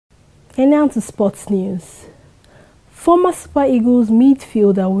And now to sports news. Former Super Eagles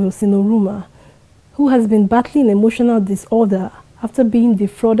midfielder Wilson Oruma, who has been battling emotional disorder after being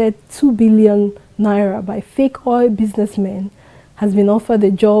defrauded 2 billion naira by fake oil businessmen, has been offered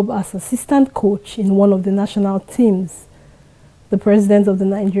a job as assistant coach in one of the national teams. The president of the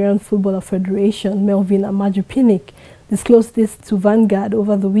Nigerian Football Federation, Melvin Amaju-Pinnick, disclosed this to Vanguard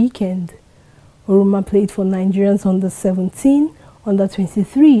over the weekend. Oruma played for Nigerians under-17,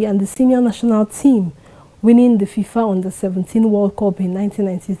 under-23 and the senior national team, winning the FIFA Under-17 World Cup in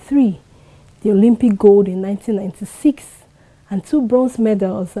 1993, the Olympic gold in 1996, and 2 bronze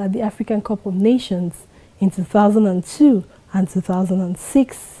medals at the African Cup of Nations in 2002 and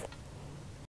 2006.